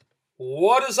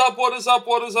What is up? What is up?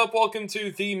 What is up? Welcome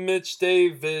to the Mitch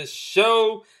Davis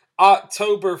Show,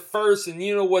 October 1st. And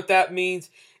you know what that means?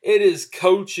 It is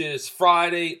Coaches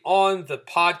Friday on the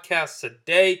podcast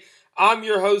today. I'm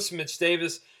your host, Mitch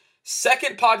Davis.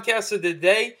 Second podcast of the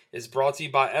day is brought to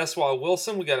you by S.Y.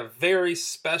 Wilson. We got a very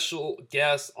special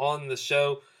guest on the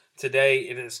show today.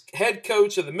 It is head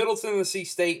coach of the Middle Tennessee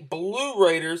State Blue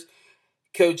Raiders,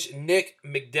 Coach Nick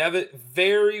McDevitt.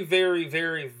 Very, very,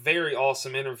 very, very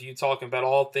awesome interview talking about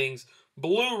all things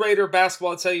Blue Raider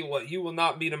basketball. I'll tell you what, you will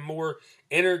not meet a more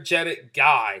energetic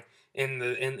guy in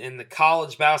the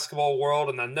college basketball world,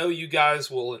 and I know you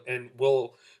guys will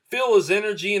feel his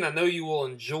energy, and I know you will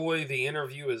enjoy the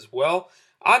interview as well.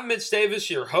 I'm Mitch Davis,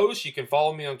 your host. You can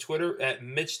follow me on Twitter at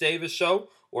Mitch Davis Show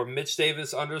or Mitch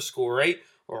Davis _8.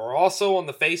 We're also on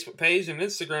the Facebook page and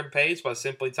Instagram page by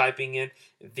simply typing in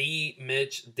The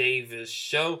Mitch Davis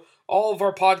Show. All of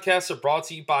our podcasts are brought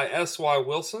to you by S.Y.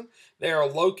 Wilson. They are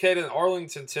located in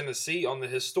Arlington, Tennessee, on the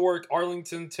historic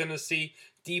Arlington, Tennessee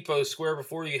Depot Square.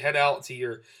 Before you head out to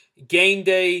your game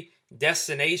day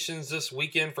destinations this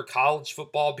weekend for college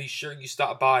football, be sure you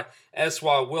stop by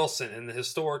S.Y. Wilson in the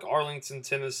historic Arlington,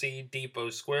 Tennessee Depot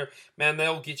Square. Man,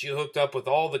 they'll get you hooked up with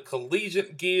all the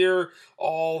collegiate gear,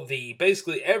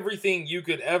 basically everything you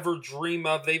could ever dream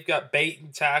of. They've got bait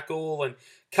and tackle and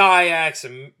kayaks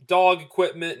and dog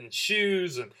equipment and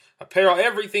shoes and apparel,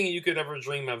 everything you could ever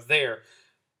dream of there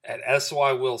at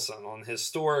S.Y. Wilson on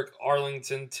historic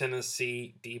Arlington,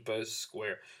 Tennessee Depot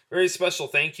Square. Very special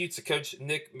thank you to Coach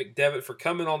Nick McDevitt for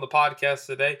coming on the podcast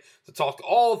today to talk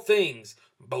all things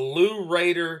Blue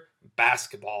Raider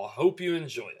basketball. I hope you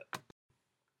enjoy it.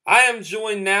 I am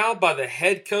joined now by the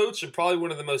head coach and probably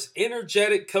one of the most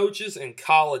energetic coaches in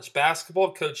college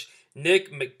basketball, Coach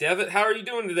Nick McDevitt. How are you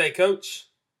doing today, Coach?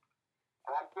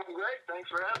 I'm doing great. Thanks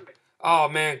for having me. Oh,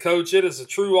 man, Coach, it is a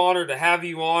true honor to have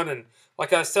you on. And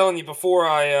like I was telling you before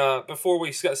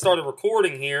we started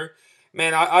recording here,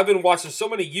 man, I've been watching so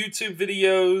many YouTube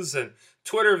videos and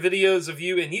Twitter videos of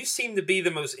you, and you seem to be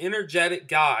the most energetic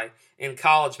guy in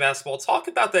college basketball. Talk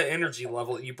about that energy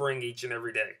level that you bring each and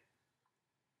every day.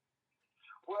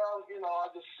 Well, I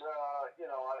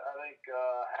think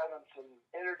having some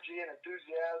energy and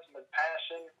enthusiasm and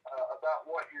passion about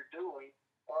what you're doing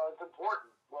is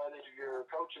important, whether you're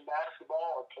coaching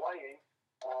basketball or playing.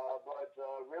 But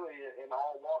really, in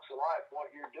all walks of life, what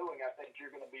you're doing, I think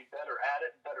you're going to be better at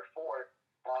it and better for it.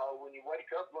 When you wake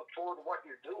up, look forward to what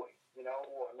you're doing. You know,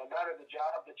 no matter the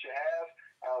job that you have,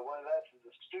 whether that's as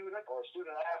a student or a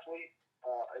student athlete,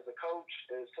 as a coach,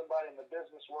 as somebody in the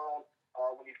business world,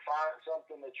 when you find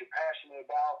something that you're passionate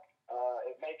about,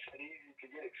 it makes it easy to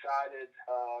get excited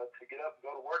to get up and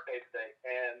go to work day to day.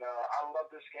 And I love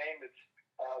this game. It's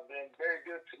been very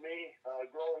good to me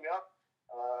growing up.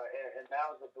 And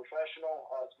now as a professional,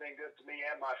 it's been good to me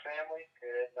and my family,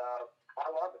 and I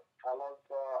love it. I love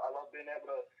being able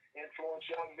to influence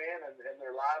young men and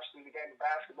their lives through the game of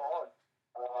basketball, and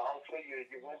hopefully you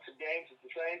win some games at the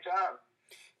same time.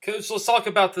 Coach, let's talk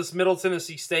about this Middle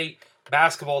Tennessee State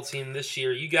basketball team this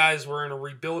year. You guys were in a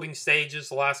rebuilding stages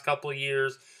the last couple of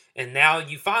years, and now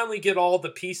you finally get all the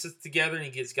pieces together and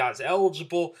you get guys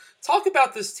eligible. Talk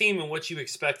about this team and what you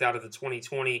expect out of the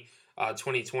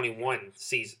 2020-2021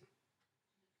 season.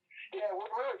 Yeah, we're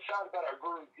really excited about our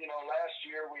group. You know, last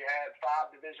year we had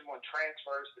 5 Division I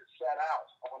transfers that sat out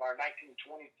on our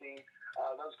 1920 team.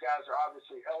 Those guys are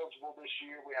obviously eligible this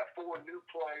year. We have 4 new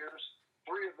players.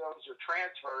 3 of those are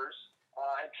transfers,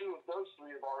 and 2 of those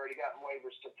 3 have already gotten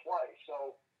waivers to play.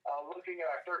 So looking at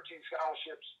our 13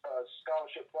 scholarship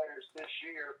players this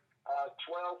year,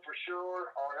 12 for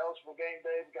sure are eligible game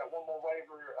day. We've got 1 more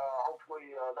waiver. Hopefully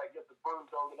that gets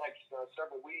approved over the next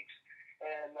several weeks.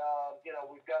 And,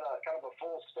 we've got a kind of a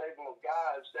full stable of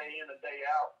guys day in and day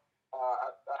out.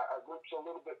 Our group's a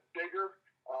little bit bigger,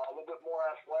 a little bit more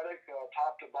athletic,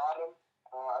 top to bottom.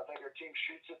 I think our team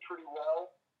shoots it pretty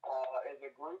well as a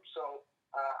group. So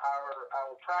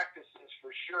our practices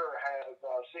for sure have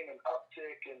seen an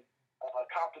uptick in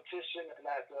competition and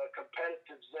that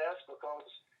competitive zest, because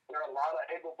there are a lot of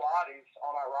able bodies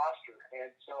on our roster.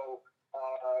 And so,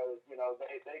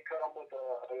 they come with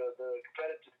the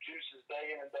competitive juices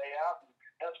day in and day out. And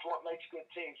that's what makes good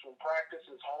teams. When practice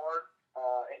is hard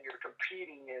and you're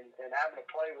competing and having to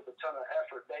play with a ton of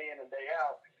effort day in and day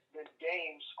out, then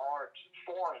games aren't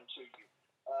foreign to you.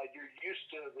 You're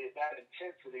used to that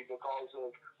intensity because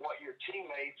of what your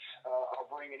teammates are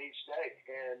bringing each day.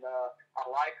 And I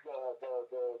like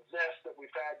the zest that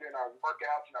we've had during our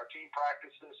workouts and our team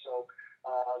practices. So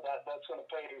that's going to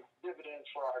pay dividends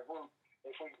for our group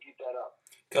if we can keep that up.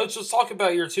 Coach, let's talk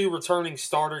about your two returning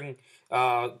starting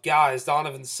guys,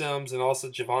 Donovan Sims and also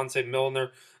Javonte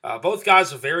Milner. Both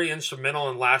guys are very instrumental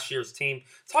in last year's team.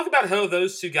 Talk about how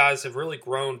those two guys have really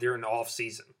grown during the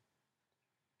offseason.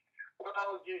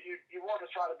 Well, you want to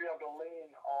try to be able to lean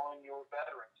on your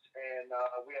veterans. And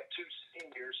we have two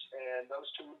seniors, and those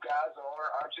two guys are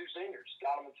our two seniors,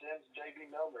 Donovan Sims and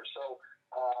J.B. Milner. So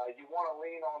you want to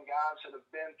lean on guys that have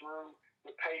been through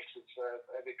the paces,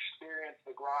 have experienced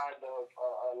the grind of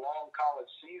a long college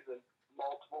season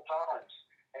multiple times.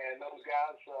 And those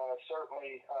guys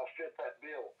certainly fit that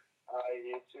bill.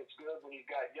 It's good when you've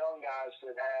got young guys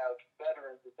that have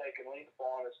veterans that they can lean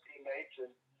upon as teammates.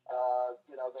 And,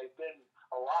 they've been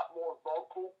a lot more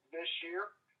vocal this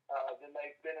year than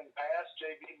they've been in the past.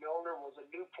 J.B. Milner was a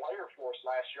new player for us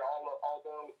last year,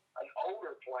 although an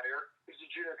older player who's a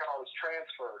junior college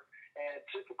transfer. And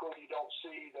typically you don't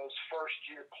see those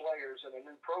first-year players in a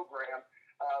new program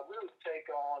really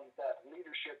take on that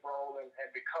leadership role and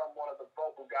become one of the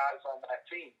vocal guys on that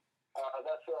team.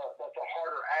 That's a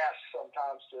harder ask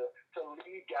sometimes to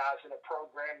lead guys in a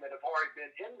program that have already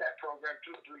been in that program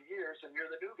 2 or 3 years, and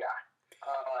you're the new guy.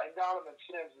 And Donovan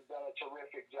Sims has done a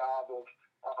terrific job of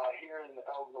here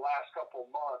over the last couple of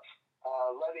months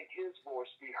letting his voice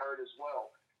be heard as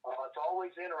well. It's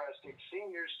always interesting.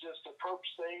 Seniors just approach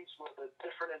things with a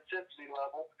different intensity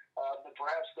level than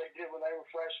perhaps they did when they were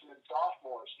freshmen and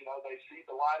sophomores. They see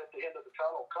the light at the end of the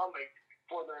tunnel coming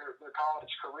for their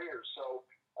college careers. So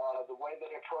the way they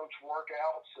approach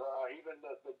workouts, even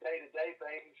the day-to-day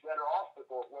things that are off the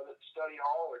court, whether it's study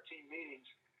hall or team meetings,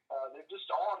 they're just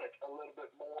on it a little bit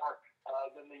more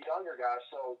than the younger guys.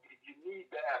 So you need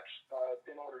that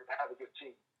in order to have a good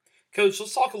team. Coach,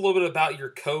 let's talk a little bit about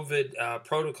your COVID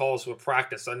protocols with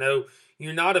practice. I know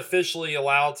you're not officially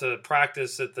allowed to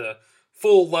practice at the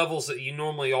full levels that you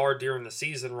normally are during the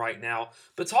season right now,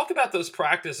 but talk about those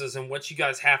practices and what you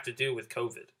guys have to do with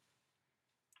COVID.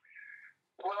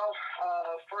 Well,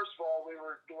 first of all, we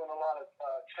were doing a lot of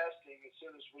testing as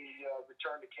soon as we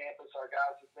returned to campus. Our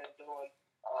guys have been doing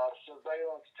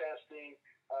surveillance testing,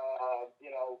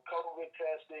 COVID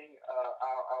testing,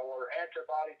 our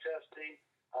antibody testing,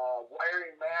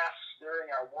 wearing masks during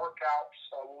our workouts.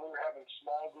 When we were having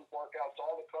small group workouts,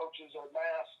 all the coaches are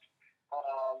masked.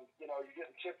 You're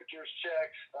getting temperatures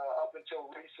checked up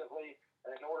until recently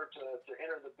in order to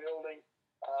enter the building.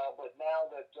 But now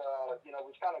that,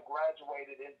 we've kind of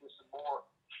graduated into some more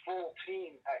full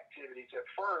team activities. At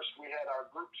first, we had our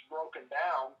groups broken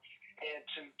down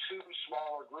into 2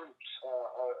 smaller groups,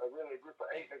 really a group of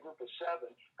 8 and a group of 7.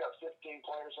 We've got 15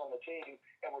 players on the team,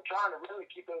 and we're trying to really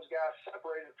keep those guys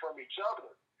separated from each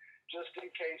other. Just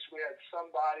in case we had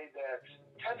somebody that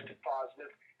tested positive,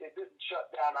 it didn't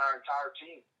shut down our entire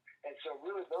team. And so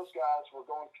really those guys were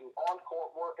going through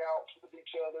on-court workouts with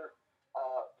each other,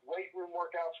 weight room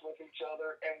workouts with each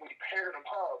other, and we paired them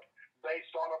up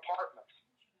based on apartments.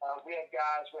 We have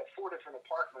 4 different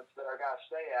apartments that our guys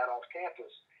stay at off campus.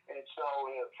 And so,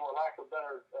 for lack of a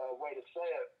better way to say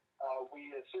it, we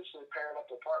essentially paired up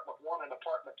apartment 1 and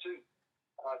apartment 2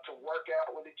 to work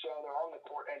out with each other on the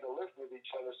court and to live with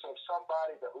each other. So, if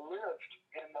somebody that lived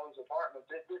in those apartments,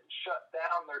 it didn't shut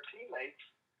down their teammates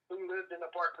who lived in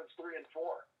apartments 3 and 4.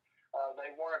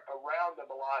 They weren't around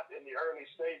them a lot in the early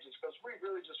stages because we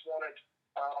really just wanted,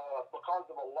 because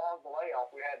of a long layoff,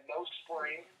 we had no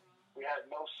spring, we had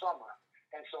no summer.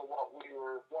 And so what we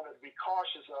wanted to be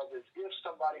cautious of is if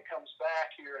somebody comes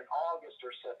back here in August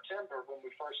or September when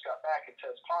we first got back and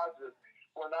test positive,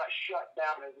 we're not shut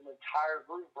down as an entire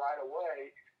group right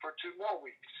away for 2 more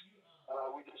weeks.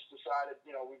 We just decided,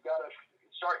 we've got to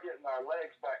start getting our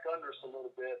legs back under us a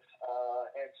little bit.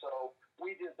 And so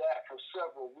we did that for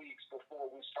several weeks before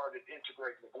we started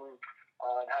integrating the group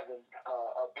and having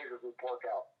a bigger group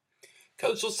workout.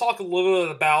 Coach, let's talk a little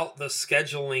bit about the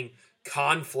scheduling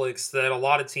conflicts that a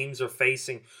lot of teams are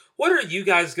facing. What are you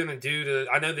guys going to do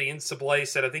to, I know the NCAA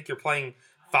said, I think you're playing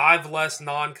 5 less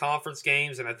non-conference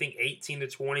games and I think 18 to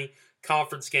 20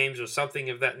 conference games or something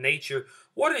of that nature.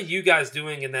 What are you guys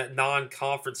doing in that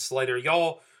non-conference slate? Are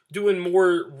y'all doing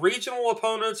more regional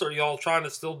opponents or are y'all trying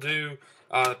to still do,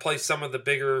 play some of the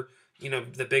bigger,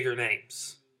 the bigger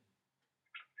names?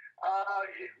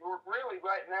 Really,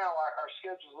 right now, our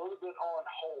schedule is a little bit on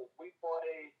hold. We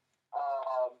play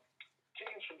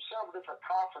teams from several different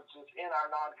conferences in our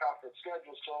non-conference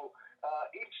schedule. So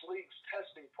each league's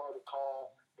testing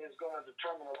protocol is going to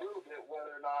determine a little bit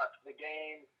whether or not the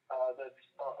game that's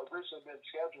originally been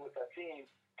scheduled with that team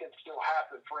can still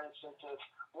happen. For instance, if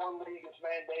one league is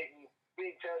mandating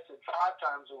being tested 5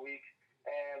 times a week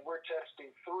and we're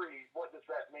testing 3, what does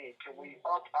that mean? Can we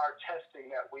up our testing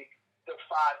that week to to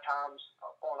 5 times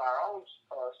on our own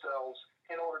cells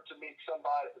in order to meet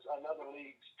another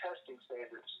league's testing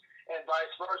standards. And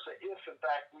vice versa, if in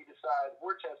fact we decide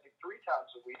we're testing 3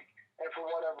 times a week, and for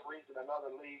whatever reason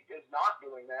another league is not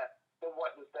doing that, then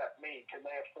what does that mean? Can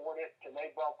they afford it? Can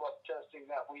they bump up testing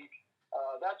that week?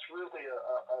 That's really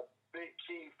a big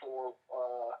key for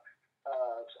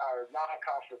our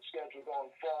non-conference schedule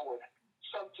going forward.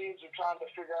 Some teams are trying to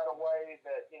figure out a way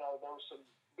that, there were some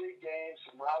big games,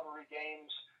 some rivalry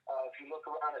games. If you look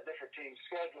around at different teams'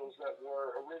 schedules that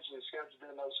were originally scheduled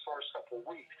in those first couple of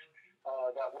weeks,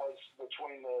 that was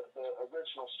between the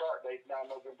original start date, now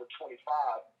November 25.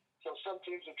 So some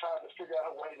teams are trying to figure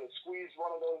out a way to squeeze one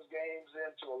of those games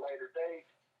into a later date.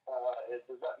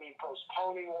 Does that mean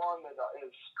postponing one that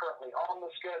is currently on the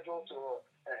schedule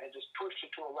and just push it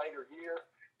to a later year?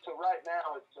 So right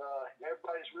now, it's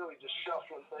everybody's really just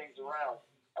shuffling things around.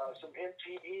 Some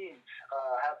MTEs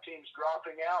have teams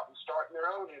dropping out and starting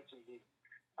their own MTE.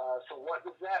 So what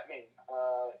does that mean?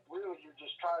 Really, you're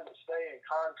just trying to stay in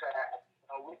contact.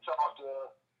 We talked to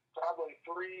probably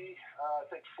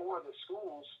 4 of the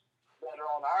schools that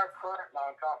are on our current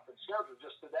non-conference schedule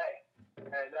just today.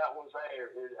 And that was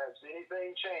there. Has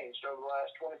anything changed over the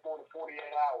last 24 to 48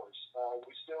 hours?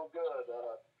 We still good.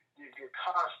 You're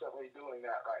constantly doing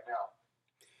that right now.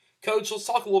 Coach, let's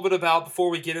talk a little bit about,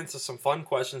 before we get into some fun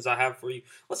questions I have for you,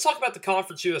 let's talk about the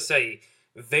Conference USA.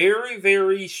 Very,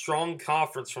 very strong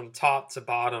conference from top to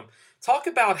bottom. Talk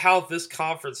about how this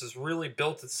conference has really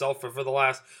built itself over the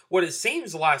last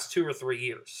 2 or 3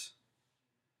 years.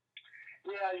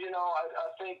 Yeah,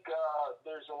 I think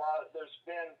there's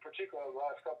been, particularly the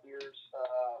last couple of years,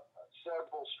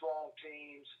 several strong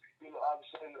teams,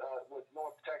 obviously with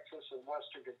North Texas and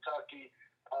Western Kentucky.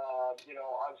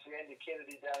 Obviously Andy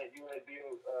Kennedy down at UAB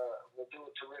will do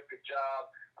a terrific job.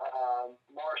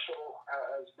 Marshall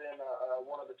has been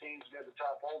one of the teams near the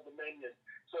top, Old Dominion.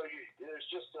 So there's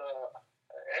just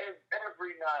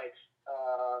every night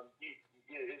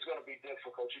it's going to be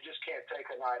difficult. You just can't take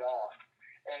a night off.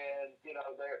 And,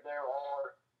 there are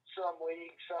some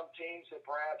leagues, some teams that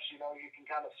perhaps, you can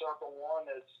kind of circle one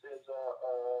as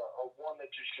a one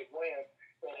that you should win.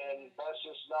 And that's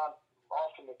just not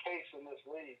often the case in this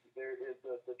league. There is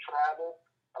the travel.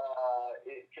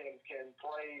 It can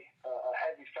play a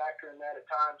heavy factor in that at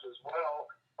times as well,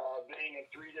 being in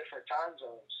 3 different time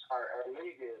zones, our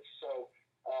league is. So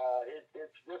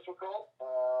it's difficult,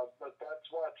 but that's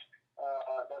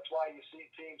why you see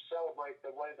teams celebrate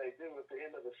the way they do at the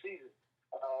end of the season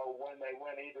when they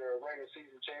win either a regular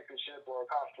season championship or a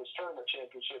conference tournament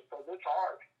championship, because it's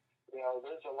hard.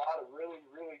 There's a lot of really,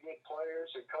 really good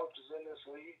players and coaches in this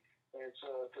league, and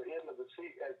so at the end of the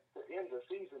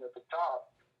season at the top,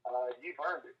 you've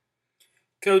earned it.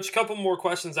 Coach, a couple more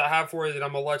questions I have for you that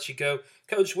I'm going to let you go.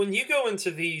 Coach, when you go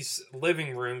into these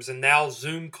living rooms and now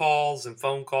Zoom calls and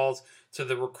phone calls to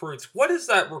the recruits, what is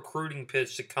that recruiting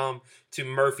pitch to come to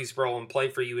Murfreesboro and play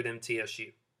for you at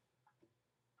MTSU?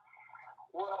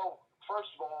 Well,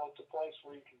 first of all, it's a place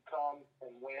where you can come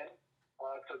and win.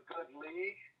 It's a good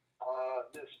league.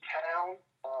 This town,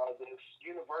 this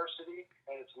university,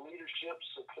 and its leadership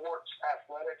supports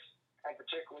athletics, and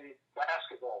particularly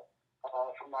basketball.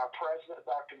 From our president,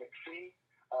 Dr. McPhee,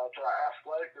 to our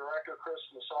athletic director, Chris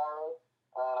Massaro,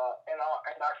 and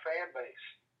our fan base.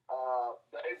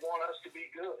 They want us to be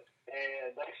good,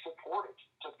 and they support it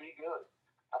to be good.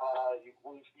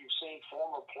 You've seen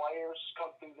former players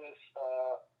come through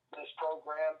this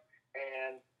program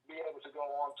and be able to go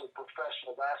on to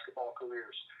professional basketball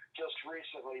careers. Just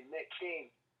recently, Nick King,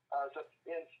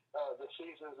 in the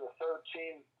season as a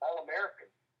third-team All-American.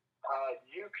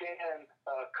 You can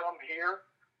come here,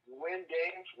 win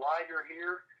games while you're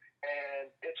here, and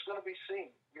it's going to be seen.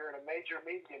 You're in a major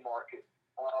media market.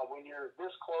 When you're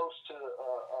this close to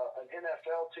an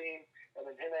NFL team and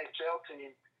an NHL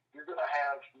team, you're going to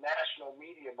have national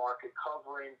media market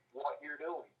covering what you're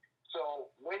doing.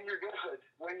 So when you're good,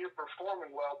 when you're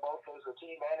performing well, both as a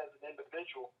team and as an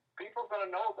individual, people are going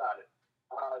to know about it.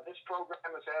 This program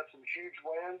has had some huge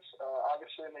wins,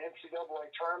 obviously in the NCAA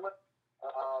tournament.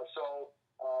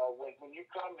 When you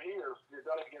come here, you're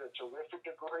going to get a terrific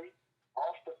degree.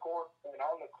 Off the court and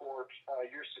on the court,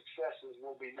 your successes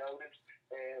will be noted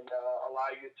and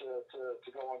allow you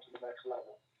to go on to the next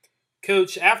level.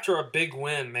 Coach, after a big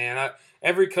win, man,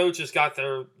 every coach has got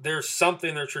their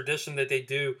tradition that they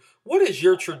do. What is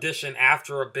your tradition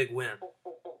after a big win?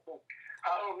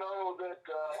 I don't know that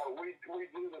we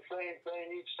do the same thing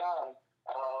each time,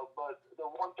 but the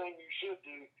one thing you should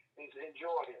do is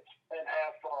enjoy it and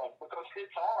have fun, because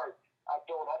it's hard. I've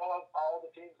told all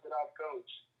the teams that I've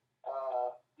coached,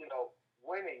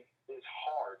 winning is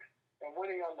hard, and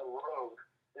winning on the road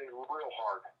is real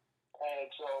hard. And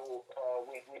so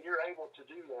when you're able to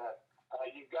do that,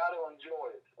 you've got to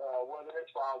enjoy it. Whether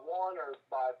it's by 1 or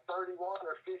by 31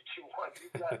 or 51,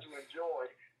 you've got to enjoy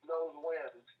those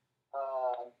wins.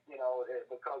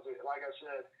 Because like I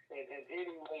said, in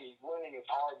any league, winning is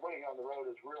hard. Winning on the road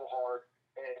is real hard.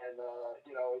 And,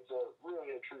 it's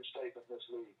really a true statement in this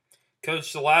league.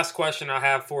 Coach, the last question I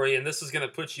have for you, and this is going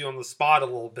to put you on the spot a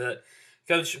little bit.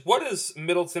 Coach, what does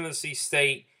Middle Tennessee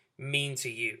State mean to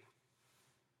you?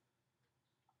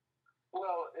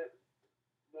 Well,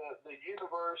 the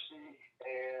university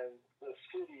and the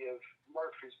city of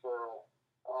Murfreesboro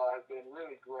have been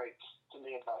really great to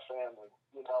me and my family.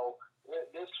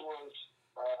 This was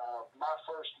my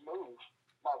first move,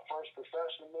 my first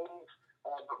professional move,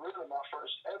 but really my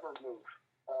first ever move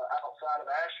outside of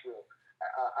Asheville.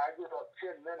 I grew up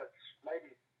 10 minutes,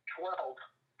 maybe 12,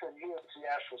 from UNC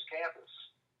Asheville's campus.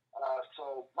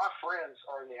 So my friends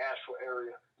are in the Asheville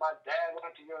area. My dad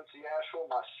went to UNC Asheville,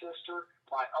 my sister,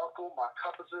 my uncle, my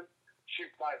cousin.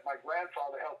 My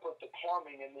grandfather helped put the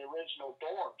plumbing in the original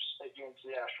dorms at UNC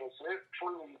Asheville. So it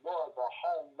truly was a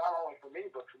home, not only for me,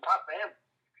 but for my family.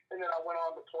 And then I went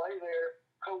on to play there,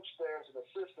 coach there as an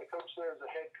assistant, coach there as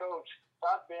a head coach. So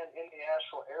I've been in the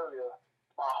Asheville area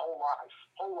my whole life.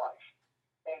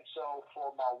 And so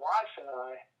for my wife and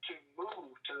I to move,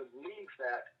 to leave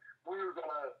that, we were going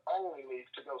to only leave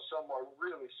to go somewhere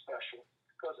really special,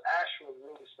 because Asheville is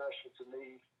really special to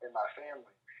me and my family.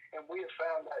 And we have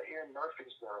found that here in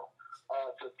Murfreesboro.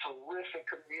 It's a terrific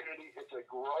community. It's a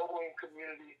growing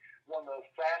community, one of the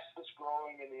fastest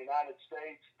growing in the United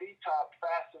States, the top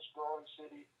fastest growing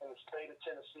city in the state of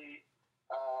Tennessee.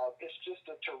 It's just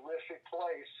a terrific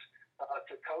place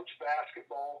to coach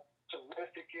basketball.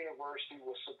 Terrific university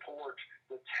with support.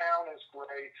 The town is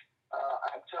great.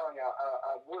 I'm telling you,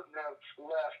 I wouldn't have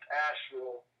left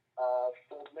Asheville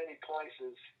for many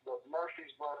places, but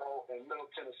Murfreesboro and Middle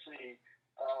Tennessee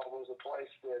was a place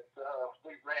that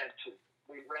we ran to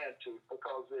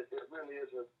because it really is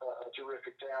a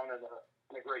terrific town and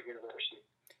a great university.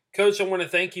 Coach, I want to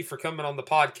thank you for coming on the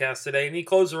podcast today. Any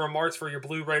closing remarks for your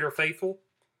Blue Raider faithful?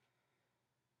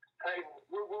 Hey,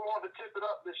 we want to tip it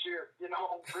up this year.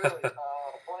 Really,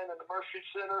 playing in the Murphy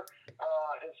Center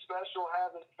is special,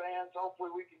 having fans. Hopefully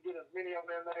we can get as many of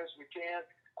them in there as we can.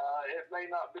 It may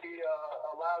not be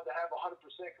allowed to have 100%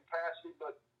 capacity,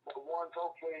 but once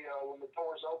hopefully when the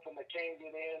doors open, the can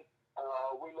get in.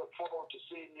 We look forward to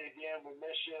seeing you again. We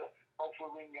miss you.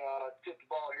 Hopefully we can tip the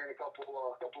ball here in a couple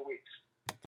of weeks.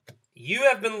 You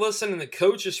have been listening to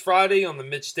Coaches Friday on the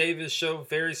Mitch Davis Show.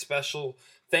 Very special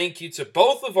thank you to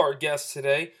both of our guests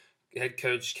today, head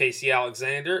coach Casey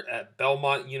Alexander at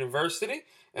Belmont University,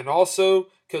 and also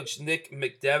Coach Nick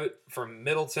McDevitt from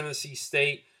Middle Tennessee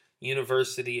State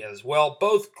University as well.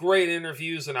 Both great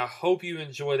interviews, and I hope you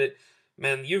enjoyed it.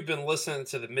 Man, you've been listening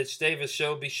to the Mitch Davis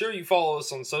Show. Be sure you follow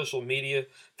us on social media.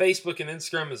 Facebook and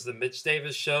Instagram is the Mitch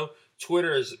Davis Show.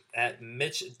 Twitter is at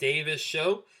Mitch Davis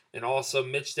Show, and also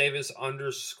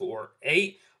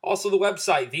Mitch_Davis_8. Also the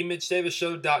website,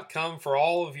 themitchdavisshow.com, for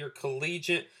all of your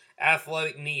collegiate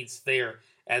athletic needs there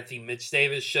at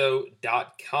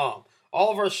themitchdavisshow.com.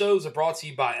 All of our shows are brought to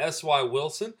you by S.Y.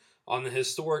 Wilson on the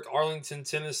historic Arlington,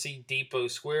 Tennessee Depot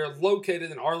Square,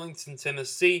 located in Arlington,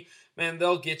 Tennessee. Man,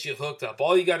 they'll get you hooked up.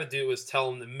 All you got to do is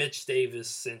tell them that Mitch Davis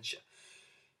sent you.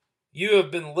 You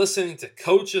have been listening to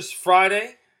Coaches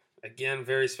Friday. Again,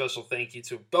 very special thank you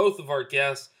to both of our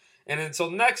guests. And until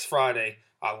next Friday,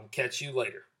 I will catch you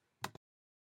later.